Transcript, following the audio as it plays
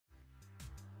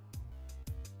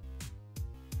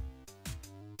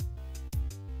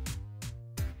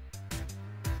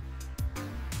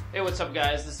Hey, what's up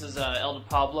guys? This is El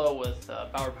Pablo with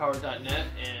BauerPower.net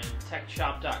and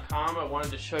TechShop.com. I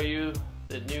wanted to show you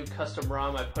the new custom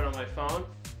ROM I put on my phone.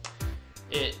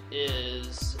 It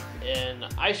is an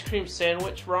ice cream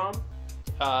sandwich ROM.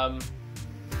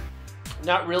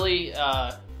 Not really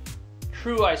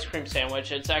true ice cream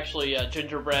sandwich. It's actually a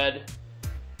gingerbread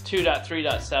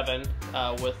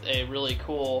 2.3.7 with a really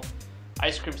cool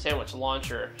ice cream sandwich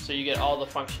launcher. So you get all the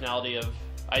functionality of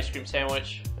ice cream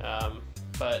sandwich,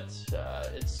 but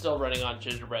it's still running on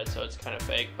gingerbread, so it's kind of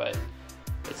fake, but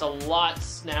it's a lot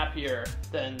snappier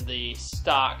than the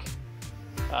stock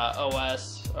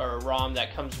OS or ROM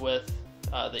that comes with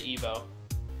the Evo. You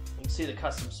can see the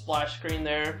custom splash screen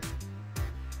there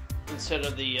instead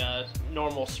of the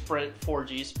normal Sprint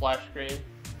 4G splash screen.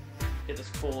 Get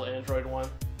this cool Android one.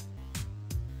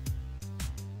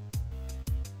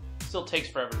 Still takes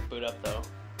forever to boot up though.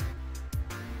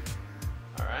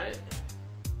 Alright.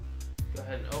 Go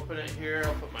ahead and open it here.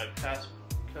 I'll put my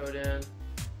passcode in.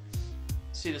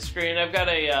 See the screen. I've got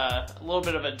a little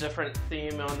bit of a different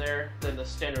theme on there than the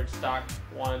standard stock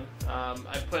one.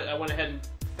 I went ahead and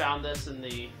found this in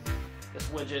this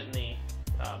widget in the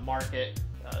market,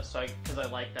 because I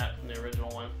like that from the original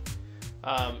one.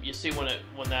 You see when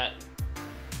that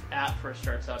app first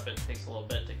starts up, it takes a little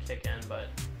bit to kick in, but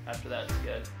after that it's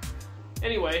good.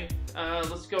 Anyway,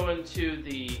 let's go into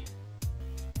the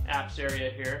apps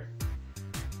area here.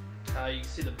 You can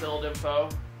see the build info.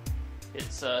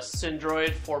 It's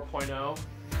Syndroid 4.0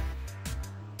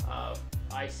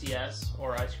 ICS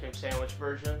or ice cream sandwich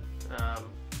version.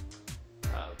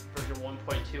 Version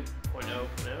 1.2.0.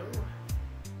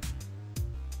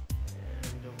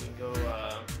 And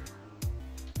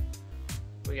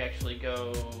we actually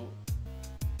go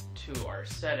to our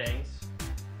settings.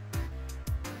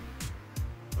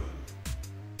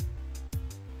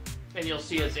 And you'll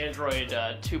see it's Android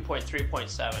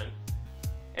 2.3.7.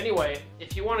 Anyway,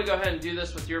 if you want to go ahead and do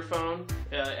this with your phone,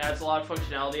 it adds a lot of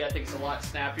functionality. I think it's a lot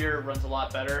snappier, runs a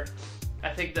lot better. I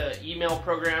think the email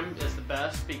program is the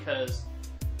best because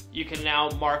you can now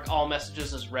mark all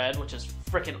messages as read, which is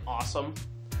freaking awesome.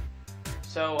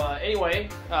 So anyway,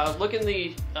 look in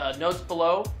the notes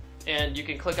below, and you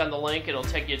can click on the link. It'll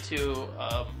take you to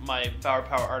my Bauer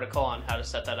Power article on how to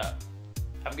set that up.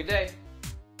 Have a good day.